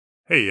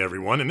Hey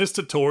everyone, in this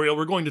tutorial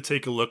we're going to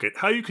take a look at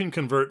how you can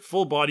convert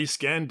full body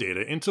scan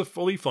data into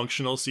fully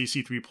functional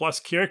CC3 Plus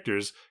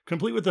characters,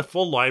 complete with a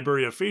full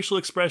library of facial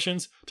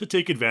expressions to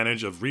take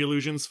advantage of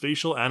Reallusion's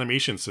facial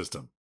animation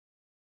system.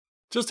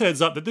 Just a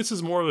heads up that this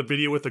is more of a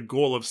video with the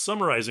goal of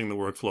summarizing the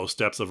workflow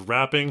steps of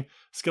wrapping,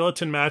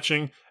 skeleton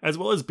matching, as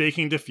well as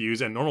baking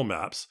diffuse and normal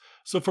maps,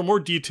 so for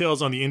more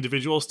details on the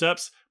individual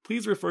steps,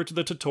 please refer to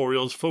the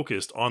tutorials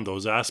focused on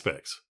those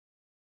aspects.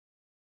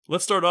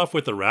 Let's start off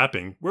with the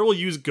wrapping, where we'll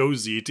use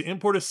GoZ to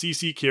import a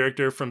CC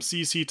character from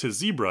CC to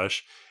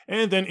ZBrush,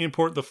 and then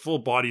import the full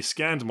body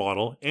scanned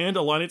model and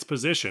align its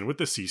position with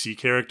the CC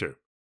character.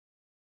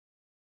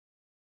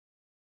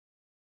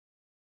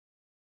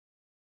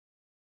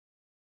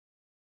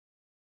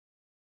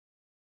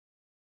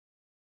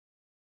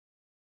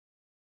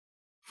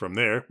 From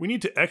there, we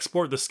need to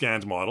export the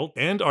scanned model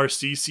and our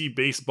CC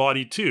base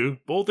body too,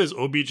 both as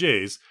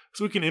OBJs,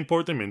 so we can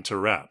import them into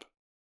Wrap.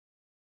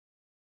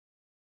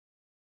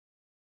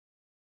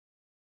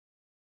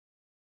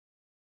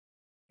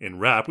 In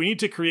Wrap, we need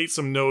to create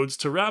some nodes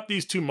to wrap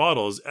these two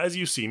models as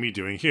you see me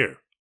doing here.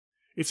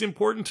 It's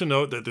important to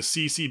note that the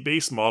CC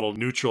base model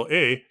neutral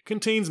A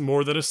contains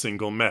more than a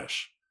single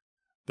mesh.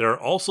 There are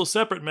also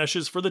separate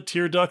meshes for the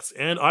tear ducts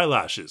and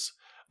eyelashes.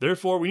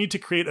 Therefore, we need to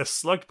create a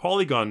select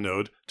polygon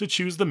node to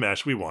choose the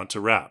mesh we want to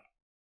wrap.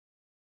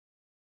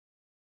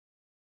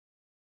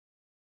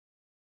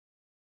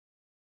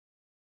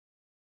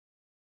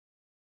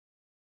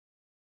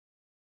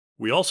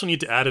 We also need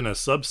to add in a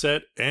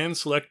subset and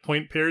select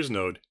point pairs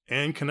node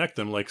and connect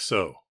them like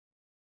so.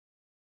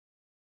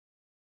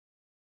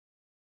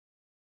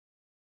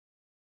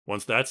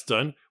 Once that's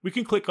done, we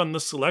can click on the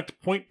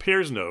select point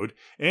pairs node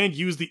and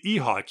use the E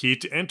hotkey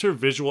to enter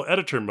visual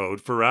editor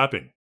mode for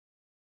wrapping.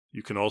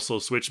 You can also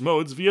switch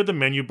modes via the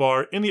menu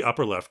bar in the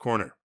upper left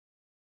corner.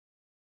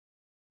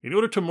 In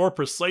order to more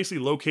precisely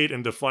locate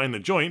and define the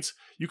joints,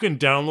 you can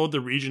download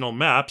the regional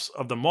maps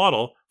of the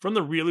model from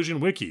the Reallusion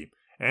wiki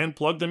and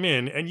plug them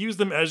in and use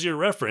them as your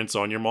reference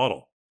on your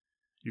model.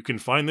 You can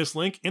find this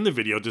link in the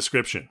video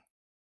description.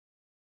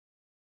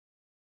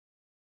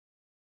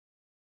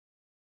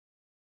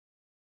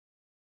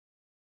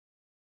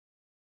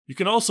 You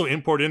can also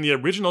import in the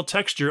original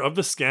texture of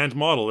the scanned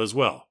model as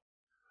well.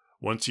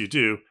 Once you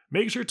do,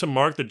 make sure to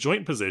mark the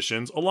joint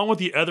positions along with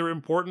the other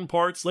important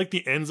parts like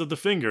the ends of the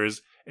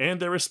fingers and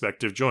their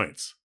respective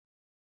joints.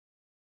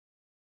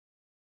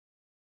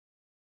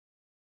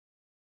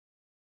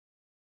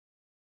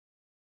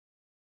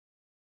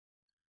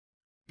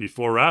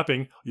 Before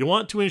wrapping, you'll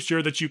want to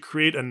ensure that you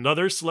create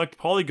another select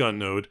polygon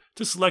node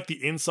to select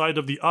the inside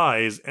of the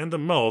eyes and the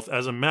mouth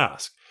as a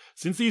mask,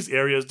 since these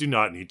areas do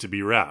not need to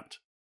be wrapped.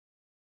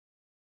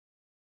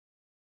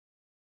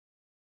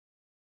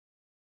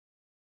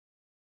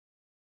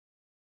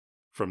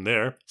 From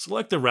there,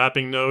 select the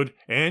wrapping node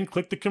and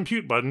click the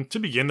compute button to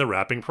begin the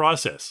wrapping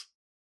process.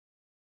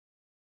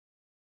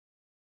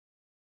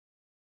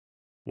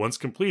 Once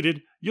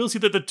completed, you'll see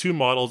that the two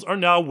models are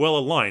now well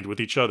aligned with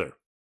each other.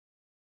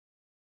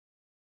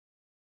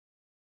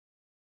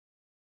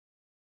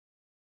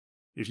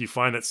 If you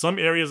find that some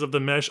areas of the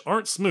mesh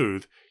aren't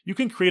smooth, you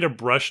can create a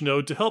brush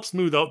node to help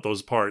smooth out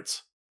those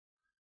parts.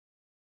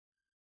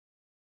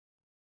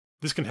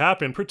 This can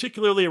happen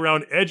particularly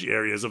around edge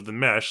areas of the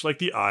mesh like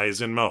the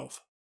eyes and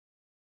mouth.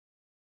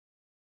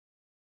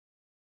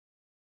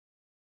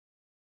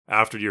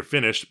 After you're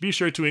finished, be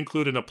sure to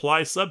include an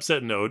Apply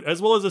Subset node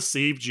as well as a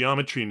Save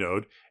Geometry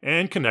node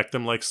and connect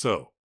them like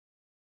so.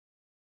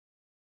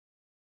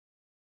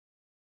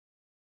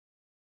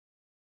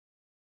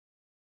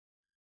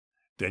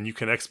 Then you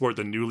can export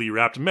the newly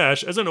wrapped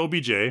mesh as an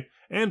OBJ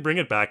and bring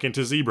it back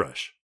into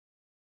ZBrush.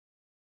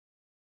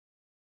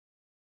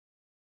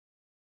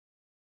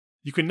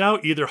 You can now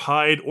either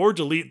hide or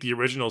delete the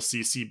original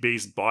CC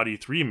base body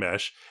 3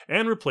 mesh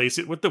and replace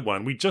it with the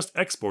one we just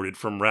exported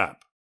from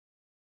Wrap.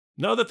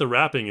 Now that the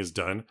wrapping is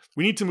done,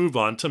 we need to move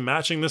on to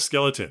matching the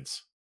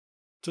skeletons.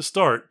 To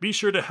start, be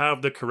sure to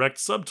have the correct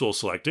subtool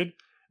selected,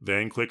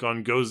 then click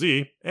on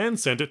GoZ and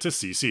send it to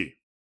CC.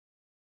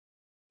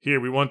 Here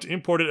we want to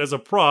import it as a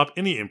prop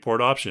in the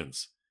import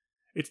options.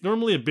 It's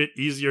normally a bit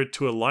easier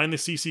to align the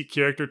CC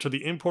character to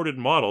the imported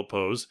model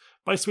pose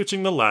by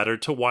switching the latter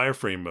to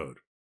wireframe mode.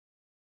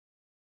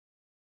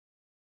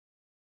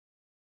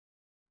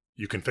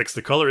 You can fix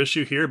the color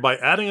issue here by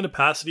adding an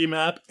opacity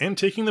map and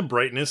taking the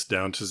brightness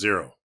down to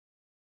 0.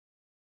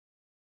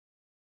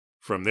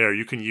 From there,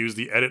 you can use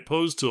the Edit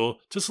Pose tool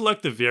to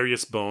select the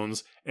various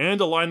bones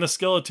and align the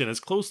skeleton as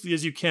closely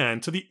as you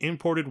can to the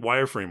imported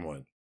wireframe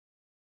one.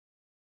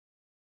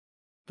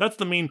 That's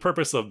the main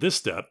purpose of this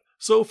step,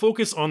 so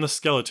focus on the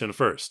skeleton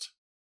first.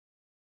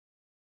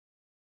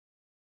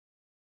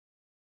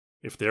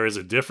 If there is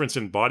a difference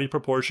in body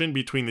proportion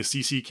between the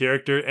CC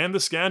character and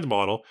the scanned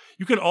model,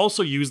 you can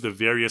also use the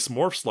various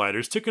morph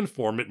sliders to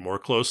conform it more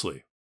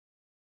closely.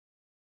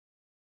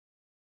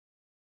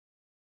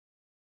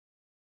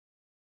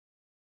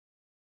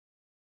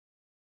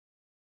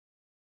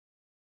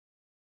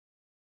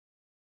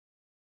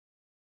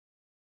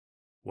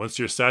 Once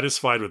you're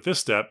satisfied with this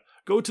step,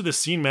 go to the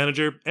Scene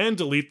Manager and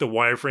delete the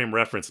wireframe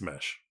reference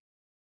mesh.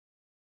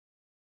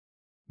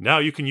 Now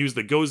you can use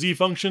the GoZ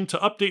function to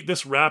update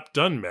this wrap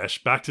done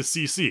mesh back to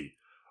CC,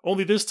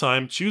 only this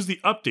time choose the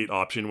update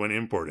option when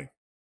importing.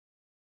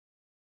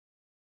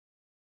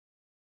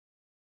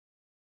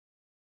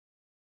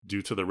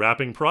 Due to the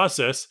wrapping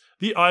process,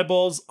 the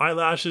eyeballs,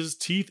 eyelashes,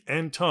 teeth,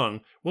 and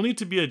tongue will need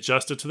to be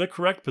adjusted to the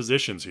correct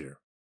positions here.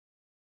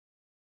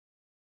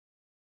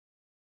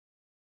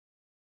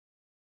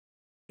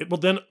 It will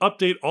then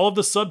update all of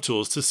the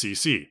subtools to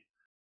CC.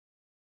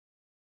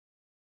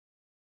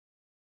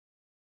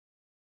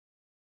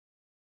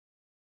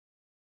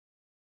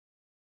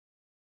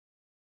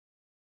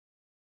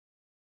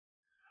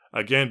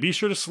 Again, be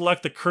sure to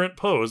select the current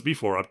pose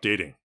before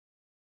updating.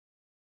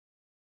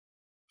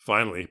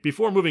 Finally,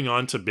 before moving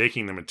on to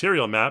baking the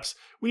material maps,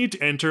 we need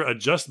to enter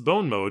Adjust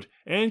Bone Mode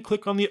and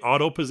click on the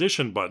Auto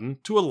Position button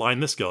to align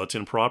the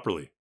skeleton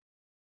properly.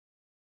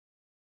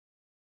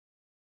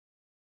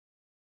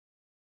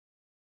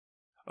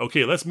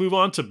 Okay, let's move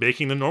on to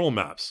baking the normal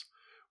maps.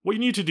 What you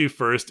need to do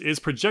first is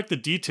project the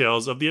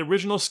details of the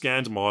original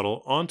scanned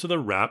model onto the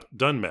wrap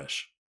done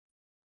mesh.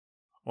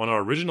 On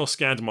our original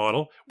scanned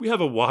model, we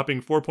have a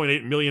whopping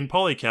 4.8 million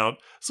poly count,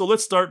 so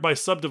let's start by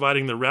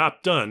subdividing the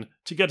wrap done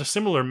to get a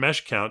similar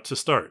mesh count to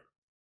start.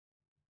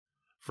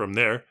 From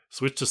there,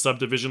 switch to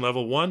subdivision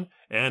level 1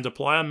 and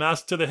apply a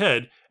mask to the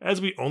head, as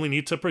we only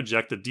need to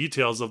project the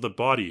details of the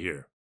body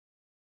here.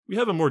 We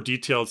have a more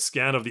detailed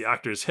scan of the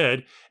actor's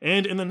head,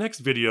 and in the next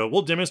video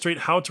we'll demonstrate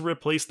how to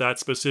replace that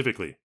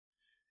specifically.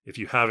 If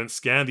you haven't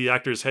scanned the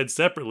actor's head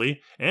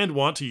separately and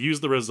want to use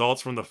the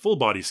results from the full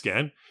body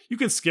scan, you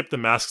can skip the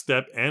mask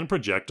step and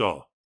project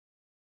all.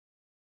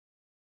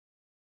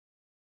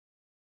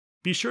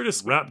 Be sure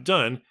to wrap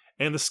done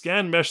and the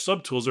scan mesh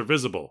subtools are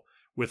visible,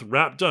 with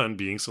wrap done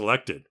being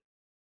selected.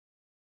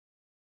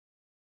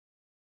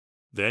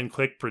 Then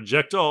click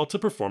project all to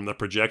perform the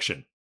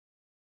projection.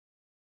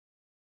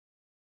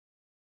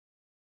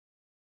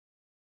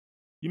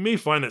 You may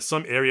find that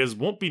some areas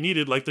won't be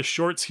needed like the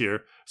shorts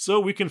here, so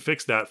we can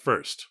fix that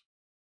first.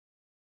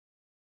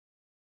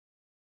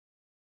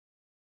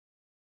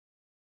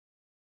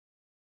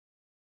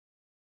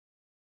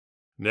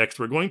 Next,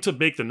 we're going to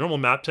bake the normal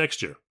map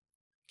texture.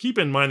 Keep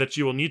in mind that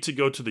you will need to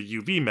go to the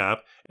UV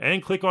map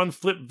and click on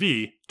Flip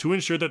V to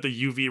ensure that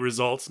the UV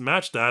results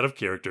match that of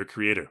Character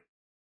Creator.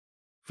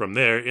 From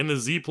there, in the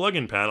Z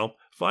plugin panel,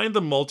 find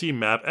the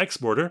multi-map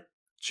exporter,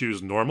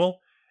 choose Normal,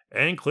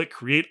 and click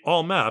Create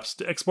All Maps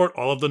to export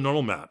all of the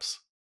normal maps.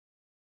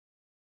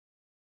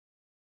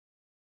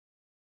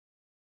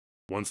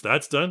 Once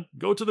that's done,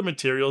 go to the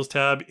Materials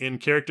tab in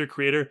Character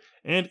Creator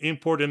and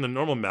import in the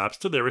normal maps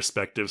to their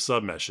respective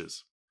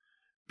submeshes.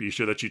 Be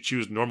sure that you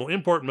choose Normal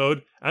Import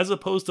Mode as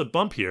opposed to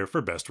Bump here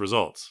for best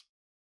results.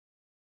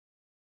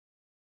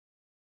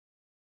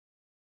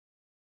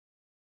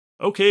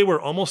 Okay,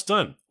 we're almost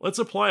done. Let's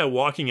apply a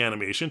walking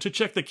animation to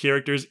check the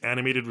character's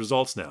animated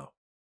results now.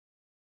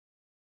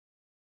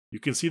 You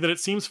can see that it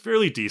seems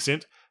fairly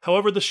decent,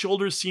 however the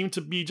shoulders seem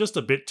to be just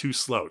a bit too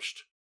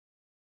slouched.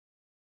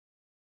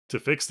 To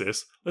fix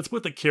this, let's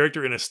put the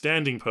character in a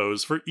standing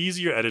pose for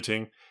easier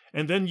editing,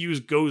 and then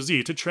use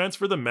GoZ to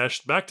transfer the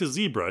mesh back to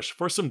ZBrush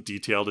for some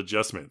detailed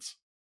adjustments.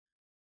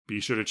 Be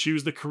sure to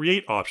choose the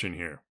Create option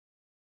here.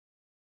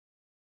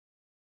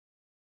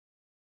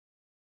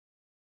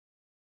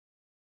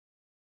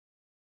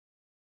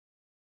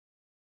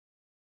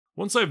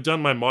 Once I've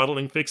done my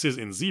modeling fixes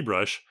in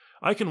ZBrush,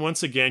 I can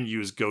once again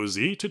use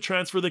GoZ to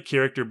transfer the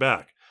character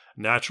back,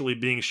 naturally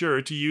being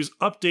sure to use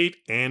Update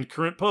and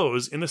Current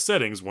Pose in the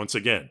settings once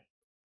again.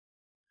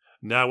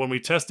 Now when we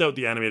test out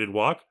the animated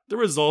walk, the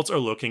results are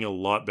looking a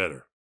lot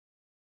better.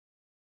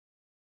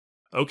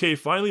 Okay,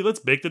 finally let's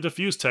bake the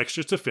diffuse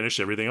textures to finish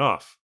everything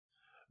off.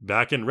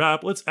 Back in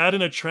Wrap, let's add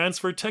in a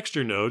Transfer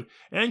Texture node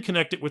and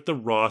connect it with the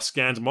raw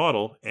scanned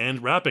model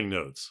and wrapping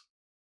nodes.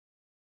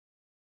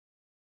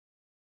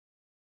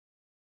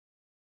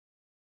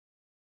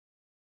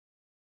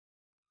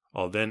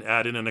 I'll then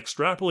add in an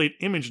Extrapolate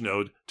Image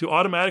node to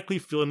automatically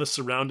fill in the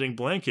surrounding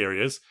blank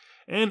areas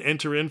and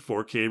enter in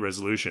 4K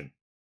resolution.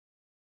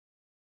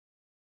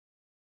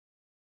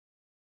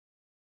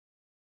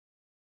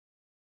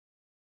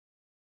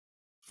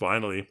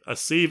 Finally, a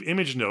Save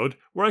Image node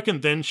where I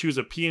can then choose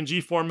a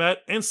PNG format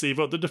and save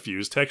out the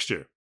diffuse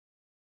texture.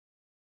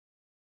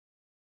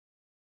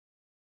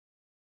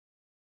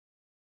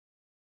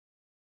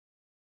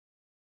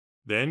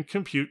 Then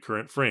compute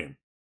current frame.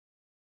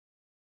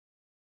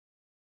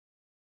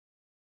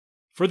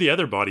 For the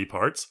other body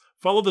parts,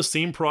 follow the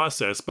same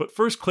process, but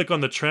first click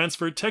on the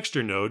Transfer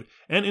Texture node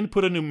and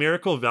input a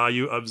numerical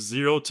value of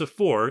 0 to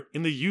 4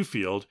 in the U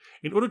field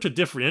in order to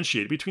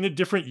differentiate between the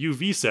different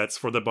UV sets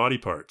for the body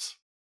parts.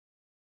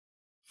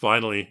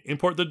 Finally,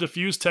 import the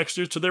diffuse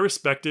textures to their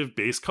respective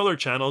base color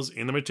channels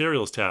in the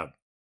Materials tab.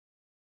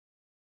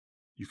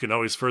 You can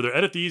always further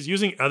edit these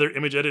using other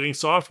image editing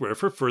software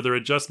for further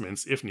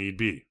adjustments if need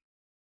be.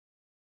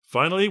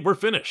 Finally, we're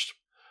finished.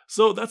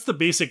 So that's the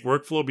basic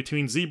workflow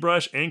between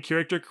ZBrush and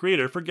Character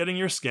Creator for getting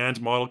your scanned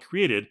model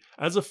created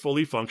as a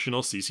fully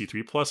functional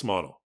CC3 Plus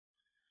model.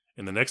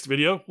 In the next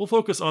video, we'll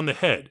focus on the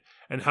head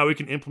and how we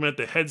can implement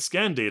the head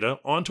scan data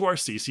onto our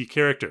CC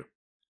character.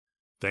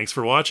 Thanks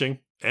for watching,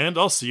 and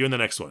I'll see you in the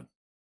next one.